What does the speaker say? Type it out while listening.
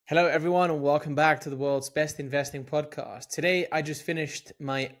Hello, everyone, and welcome back to the world's best investing podcast. Today, I just finished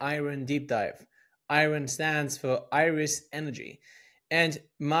my IREN deep dive. IREN stands for Iris Energy. And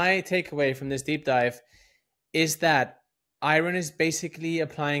my takeaway from this deep dive is that IREN is basically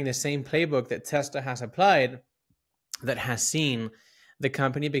applying the same playbook that Tesla has applied that has seen the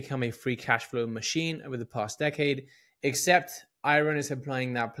company become a free cash flow machine over the past decade, except IREN is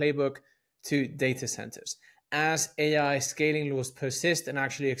applying that playbook to data centers. As AI scaling laws persist and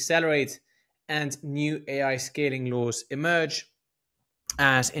actually accelerate, and new AI scaling laws emerge,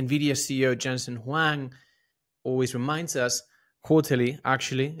 as NVIDIA CEO Jensen Huang always reminds us quarterly,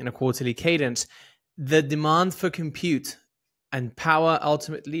 actually in a quarterly cadence, the demand for compute and power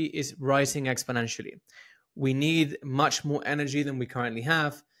ultimately is rising exponentially. We need much more energy than we currently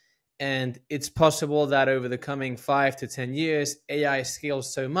have, and it's possible that over the coming 5 to 10 years, AI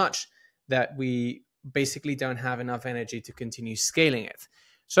scales so much that we basically don't have enough energy to continue scaling it.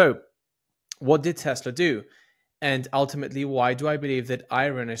 So what did Tesla do? And ultimately, why do I believe that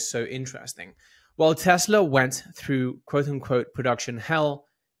IREN is so interesting? Well, Tesla went through quote unquote production hell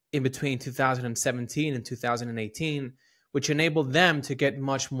in between 2017 and 2018, which enabled them to get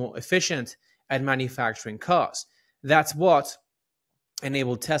much more efficient at manufacturing cars. That's what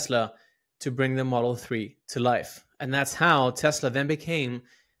enabled Tesla to bring the Model 3 to life. And that's how Tesla then became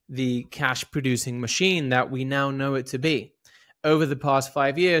the cash-producing machine that we now know it to be. Over the past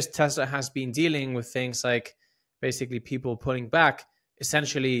 5 years, Tesla has been dealing with things like basically people pulling back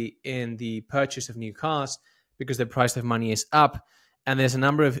essentially in the purchase of new cars because the price of money is up. And there's a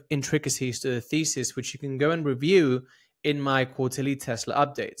number of intricacies to the thesis, which you can go and review in my quarterly Tesla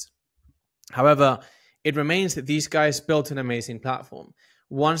updates. However, it remains that these guys built an amazing platform.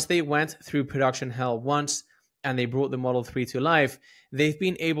 Once they went through production hell once, and they brought the Model 3 to life, they've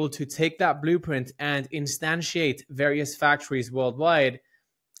been able to take that blueprint and instantiate various factories worldwide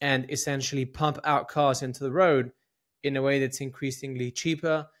and essentially pump out cars into the road in a way that's increasingly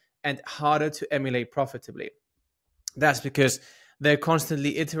cheaper and harder to emulate profitably. That's because they're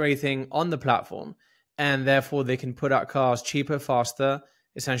constantly iterating on the platform, and therefore they can put out cars cheaper, faster,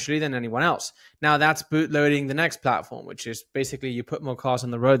 essentially, than anyone else. Now that's bootloading the next platform, which is basically you put more cars on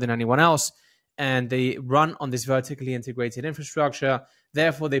the road than anyone else, and they run on this vertically integrated infrastructure.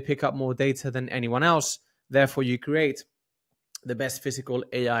 Therefore, they pick up more data than anyone else. Therefore, you create the best physical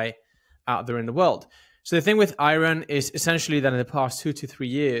AI out there in the world. So the thing with IREN is essentially that in the past 2 to 3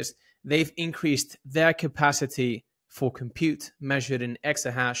 years, they've increased their capacity for compute measured in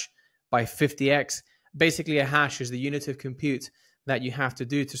exahash by 50x. Basically, a hash is the unit of compute that you have to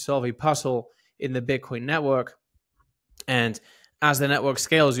do to solve a puzzle in the Bitcoin network. And as the network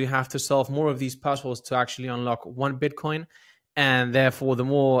scales, you have to solve more of these puzzles to actually unlock one Bitcoin. And therefore, the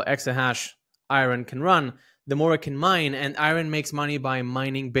more exahash IREN can run, the more it can mine. And IREN makes money by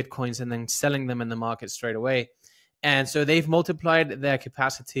mining Bitcoins and then selling them in the market straight away. And so they've multiplied their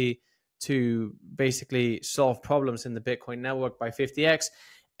capacity to basically solve problems in the Bitcoin network by 50x.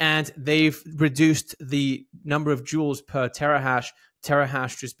 And they've reduced the number of joules per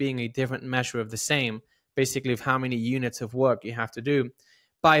terahash just being a different measure of the same, basically of how many units of work you have to do,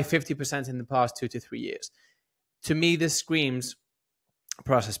 by 50% in the past 2 to 3 years. To me, this screams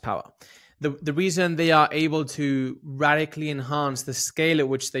process power. The reason they are able to radically enhance the scale at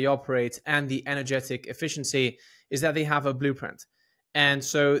which they operate and the energetic efficiency is that they have a blueprint. And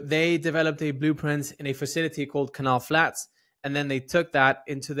so they developed a blueprint in a facility called Canal Flats, and then they took that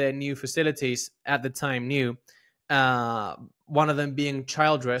into their new facilities, at the time new, one of them being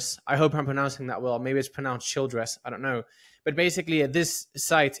Childress. I hope I'm pronouncing that well. Maybe it's pronounced Childress. I don't know. But basically, this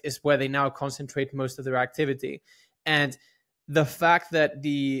site is where they now concentrate most of their activity. And the fact that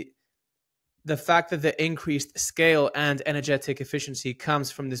the increased scale and energetic efficiency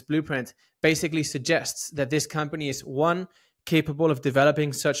comes from this blueprint basically suggests that this company is, one, capable of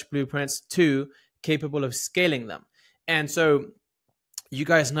developing such blueprints, two, capable of scaling them. And so you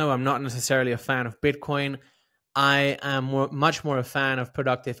guys know I'm not necessarily a fan of Bitcoin. I am much more a fan of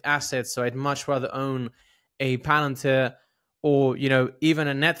productive assets. So I'd much rather own a Palantir or, even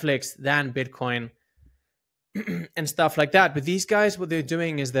a Netflix than Bitcoin and stuff like that. But these guys, what they're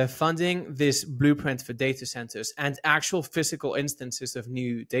doing is they're funding this blueprint for data centers and actual physical instances of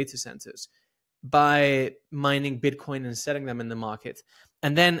new data centers by mining Bitcoin and selling them in the market.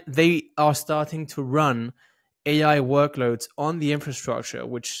 And then they are starting to run AI workloads on the infrastructure,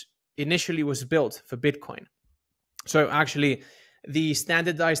 which initially was built for Bitcoin. So actually, the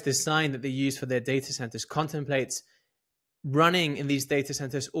standardized design that they use for their data centers contemplates running in these data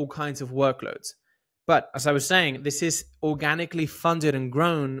centers all kinds of workloads. But as I was saying, this is organically funded and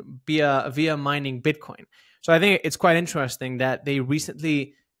grown via mining Bitcoin. So I think it's quite interesting that they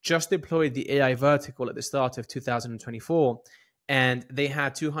recently just deployed the AI vertical at the start of 2024, and they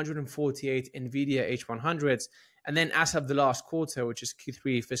had 248 NVIDIA H100s. And then as of the last quarter, which is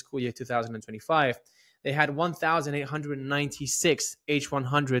Q3 fiscal year 2025, they had 1,896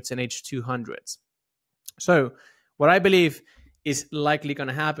 H100s and H200s. So what I believe is likely going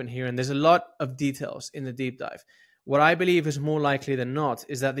to happen here, and there's a lot of details in the deep dive. What I believe is more likely than not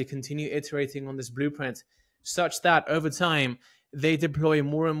is that they continue iterating on this blueprint such that over time, they deploy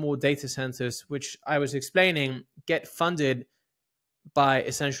more and more data centers, which I was explaining, get funded by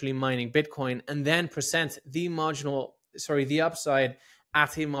essentially mining Bitcoin and then present the upside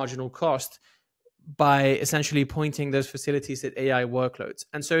at a marginal cost by essentially pointing those facilities at AI workloads.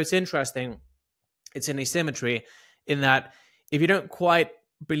 And so it's interesting. It's an asymmetry in that if you don't quite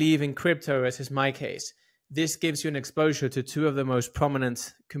believe in crypto, as is my case, this gives you an exposure to two of the most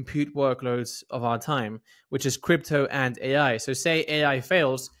prominent compute workloads of our time, which is crypto and AI. So say AI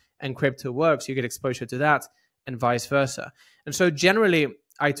fails and crypto works, you get exposure to that, and vice versa. And so generally,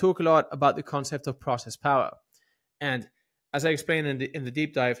 I talk a lot about the concept of process power. And as I explained in the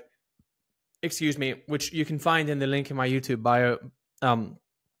deep dive, which you can find in the link in my YouTube bio,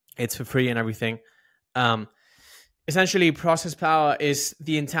 it's for free and everything. Essentially, process power is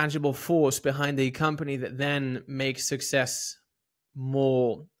the intangible force behind a company that then makes success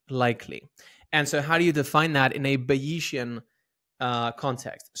more likely. And so how do you define that in a Bayesian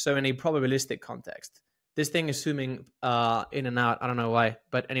context? So in a probabilistic context. This thing is zooming in and out. I don't know why.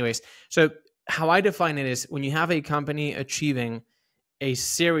 But anyways, so how I define it is when you have a company achieving a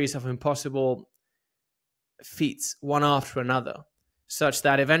series of impossible feats, one after another, such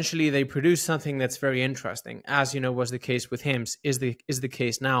that eventually they produce something that's very interesting, as you know was the case with HIMS, is the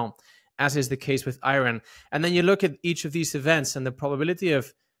case now, as is the case with IREN. And then you look at each of these events, and the probability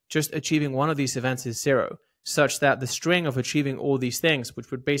of just achieving one of these events is 0, such that the string of achieving all these things,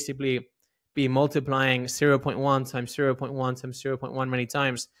 which would basically be multiplying 0.1 times 0.1 times 0.1 many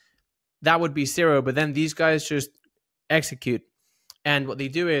times, that would be 0. But then these guys just execute. And what they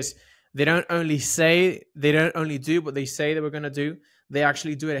do is they don't only do what they say they were going to do, they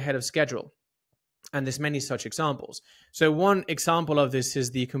actually do it ahead of schedule. And there's many such examples. So one example of this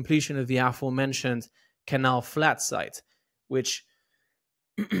is the completion of the aforementioned Canal Flats site, which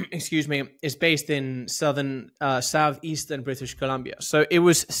is based in southeastern British Columbia. So it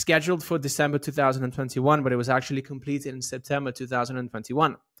was scheduled for December 2021, but it was actually completed in September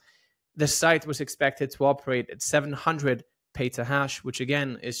 2021. The site was expected to operate at 700 petahash, which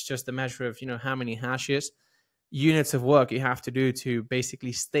again is just a measure of how many hashes, units of work you have to do to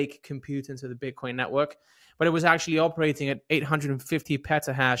basically stake compute into the Bitcoin network. But it was actually operating at 850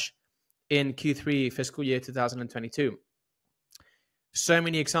 petahash in Q3 fiscal year 2022. So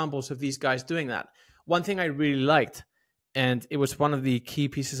many examples of these guys doing that. One thing I really liked, and it was one of the key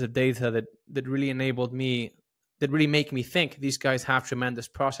pieces of data that really enabled me, that really make me think these guys have tremendous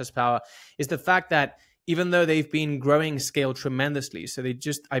process power, is the fact that even though they've been growing scale tremendously, so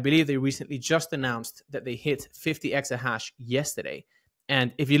I believe they recently just announced that they hit 50 exahash yesterday.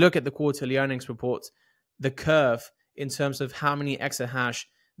 And if you look at the quarterly earnings report, the curve in terms of how many exahash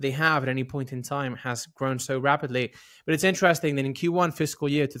they have at any point in time has grown so rapidly. But it's interesting that in Q1 fiscal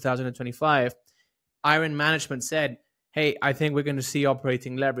year 2025, IREN management said, hey, I think we're going to see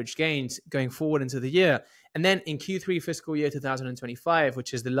operating leverage gains going forward into the year. And then in Q3 fiscal year 2025,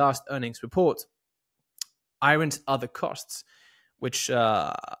 which is the last earnings report, IREN's other costs, which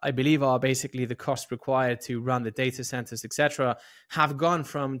I believe are basically the costs required to run the data centers, etc., have gone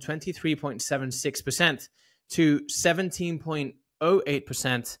from 23.76% to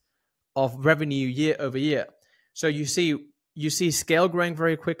 17.08% of revenue year over year. So you see scale growing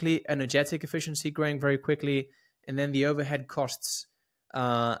very quickly, energetic efficiency growing very quickly, and then the overhead costs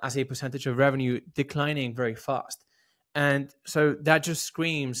as a percentage of revenue declining very fast. And so that just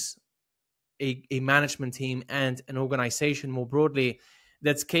screams a management team and an organization more broadly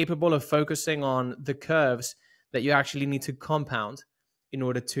that's capable of focusing on the curves that you actually need to compound in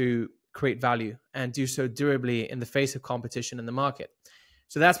order to create value and do so durably in the face of competition in the market.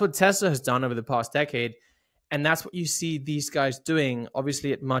 So that's what Tesla has done over the past decade. And that's what you see these guys doing,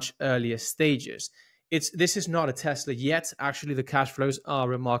 obviously at much earlier stages. This is not a Tesla yet. Actually, the cash flows are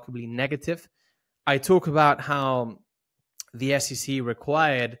remarkably negative. I talk about how the SEC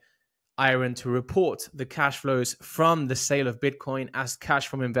required IREN to report the cash flows from the sale of Bitcoin as cash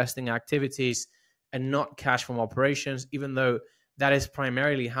from investing activities and not cash from operations, even though that is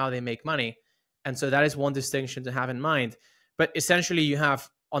primarily how they make money. And so that is one distinction to have in mind. But essentially, you have,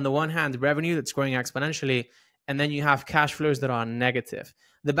 on the one hand, revenue that's growing exponentially, and then you have cash flows that are negative.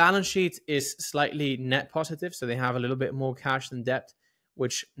 The balance sheet is slightly net positive, so they have a little bit more cash than debt,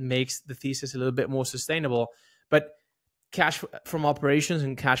 which makes the thesis a little bit more sustainable. But cash from operations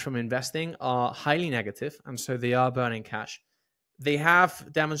and cash from investing are highly negative, and so they are burning cash. They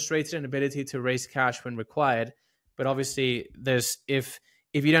have demonstrated an ability to raise cash when required, but obviously if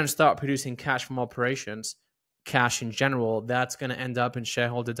you don't start producing cash from operations, cash in general, that's going to end up in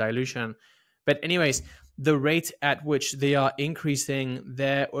shareholder dilution. But anyways, the rate at which they are increasing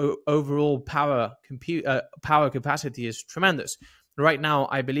their overall power capacity is tremendous. Right now,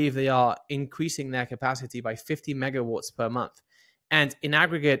 I believe they are increasing their capacity by 50 megawatts per month. And in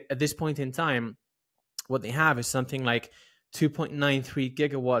aggregate, at this point in time, what they have is something like 2.93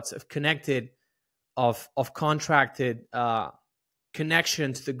 gigawatts of contracted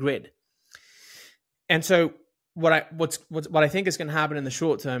connection to the grid. And so what I think is going to happen in the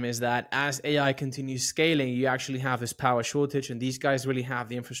short term is that as AI continues scaling, you actually have this power shortage, and these guys really have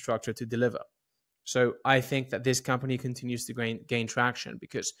the infrastructure to deliver. So I think that this company continues to gain traction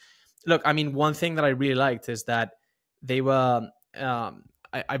because, look, I mean, one thing that I really liked is that they were,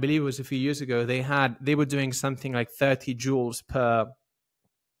 I believe it was a few years ago, they were doing something like 30 joules per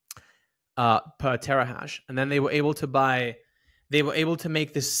terahash, and then they were able to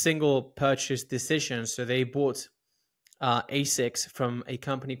make this single purchase decision. So they bought ASICs from a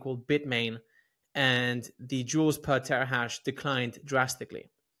company called Bitmain, and the joules per terahash declined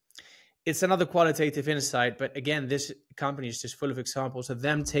drastically. It's another qualitative insight, but again, this company is just full of examples of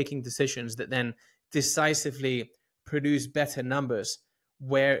them taking decisions that then decisively produce better numbers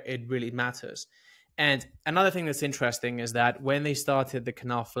where it really matters. And another thing that's interesting is that when they started the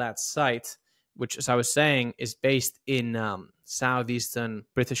Canal Flats site, which, as I was saying, is based in southeastern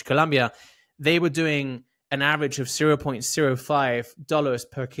British Columbia, they were doing an average of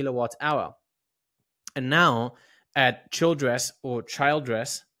 $0.05 per kilowatt hour. And now at Childress,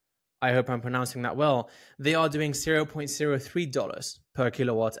 I hope I'm pronouncing that well, they are doing $0.03 per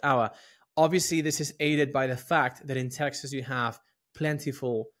kilowatt hour. Obviously, this is aided by the fact that in Texas you have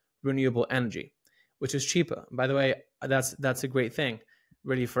plentiful renewable energy, which is cheaper. By the way, that's a great thing,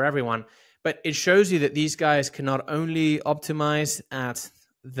 really, for everyone. But it shows you that these guys can not only optimize at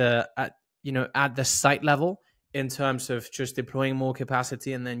the site level in terms of just deploying more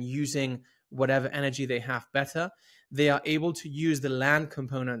capacity and then using whatever energy they have better, they are able to use the land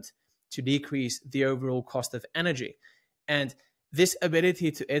component to decrease the overall cost of energy. And this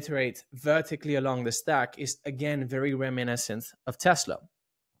ability to iterate vertically along the stack is, again, very reminiscent of Tesla.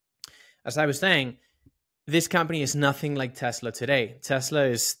 As I was saying, this company is nothing like Tesla today. Tesla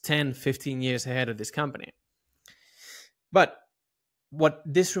is 10, 15 years ahead of this company. But what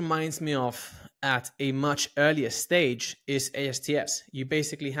this reminds me of at a much earlier stage is ASTS. You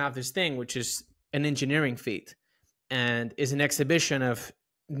basically have this thing, which is an engineering feat and is an exhibition of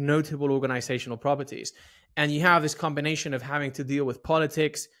notable organizational properties. And you have this combination of having to deal with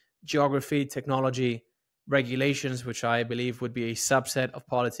politics, geography, technology, regulations, which I believe would be a subset of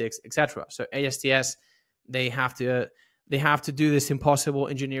politics, etc. So ASTS, they have to do this impossible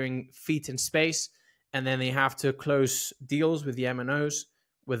engineering feat in space, and then they have to close deals with the MNOs,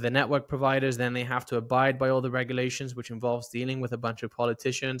 with the network providers. Then they have to abide by all the regulations, which involves dealing with a bunch of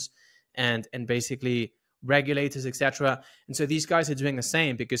politicians and basically regulators, etc. And so these guys are doing the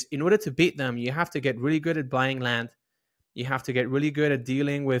same, because in order to beat them, you have to get really good at buying land. You have to get really good at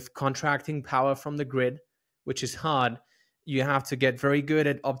dealing with contracting power from the grid, which is hard. You have to get very good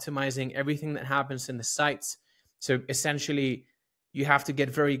at optimizing everything that happens in the sites. So essentially, you have to get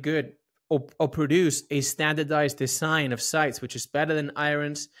very good or produce a standardized design of sites, which is better than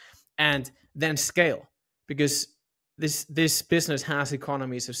IREN's, and then scale, because this business has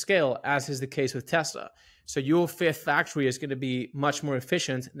economies of scale, as is the case with Tesla. So your fifth factory is going to be much more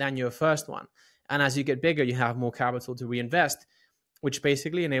efficient than your first one. And as you get bigger, you have more capital to reinvest, which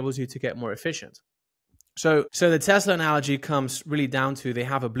basically enables you to get more efficient. So the Tesla analogy comes really down to, they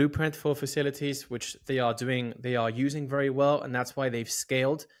have a blueprint for facilities, which they are using very well. And that's why they've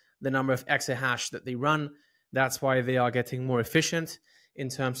scaled the number of exahash that they run. That's why they are getting more efficient in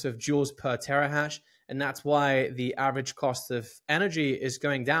terms of joules per terahash. And that's why the average cost of energy is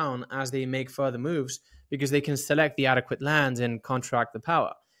going down as they make further moves, because they can select the adequate land and contract the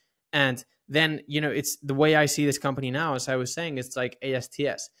power. And then, it's the way I see this company now, as I was saying, it's like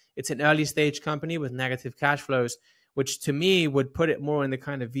ASTS. It's an early stage company with negative cash flows, which to me would put it more in the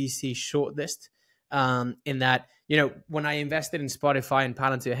kind of VC shortlist. In that, when I invested in Spotify and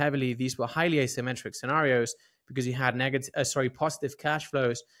Palantir heavily, these were highly asymmetric scenarios because you had positive cash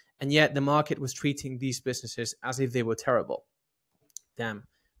flows, and yet the market was treating these businesses as if they were terrible. Damn,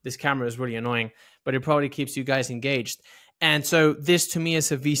 this camera is really annoying, but it probably keeps you guys engaged. And so this to me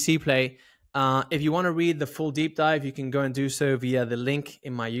is a VC play. If you want to read the full deep dive, you can go and do so via the link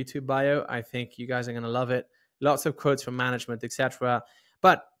in my YouTube bio. I think you guys are going to love it. Lots of quotes from management, etc.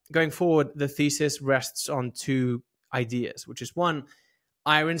 But going forward, the thesis rests on two ideas, which is one,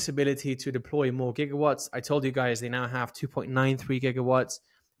 IREN's ability to deploy more gigawatts. I told you guys they now have 2.93 gigawatts,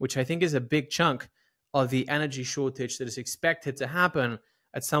 which I think is a big chunk of the energy shortage that is expected to happen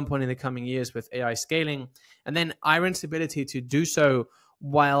at some point in the coming years with AI scaling. And then IREN's ability to do so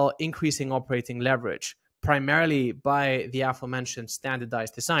while increasing operating leverage, primarily by the aforementioned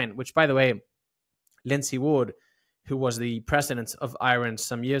standardized design, which, by the way, Lindsay Ward, who was the president of IREN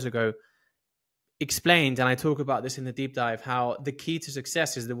some years ago, explained, and I talk about this in the deep dive, how the key to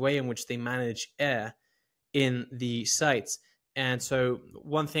success is the way in which they manage air in the sites. And so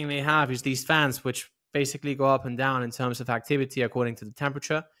one thing they have is these fans, which basically go up and down in terms of activity according to the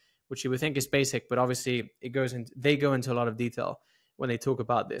temperature, which you would think is basic, but obviously they go into a lot of detail when they talk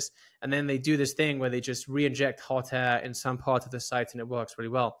about this. And then they do this thing where they just re-inject hot air in some part of the site and it works really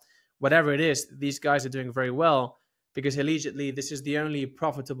well. Whatever it is, these guys are doing very well because allegedly this is the only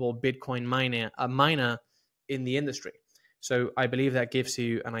profitable Bitcoin miner in the industry. So I believe that gives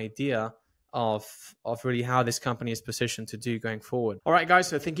you an idea of really how this company is positioned to do going forward. All right, guys,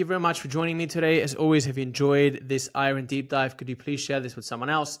 so thank you very much for joining me today. As always, if you enjoyed this IREN deep dive, could you please share this with someone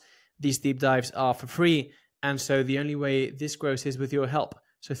else? These deep dives are for free. And so the only way this grows is with your help.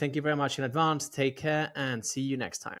 So thank you very much in advance. Take care and see you next time.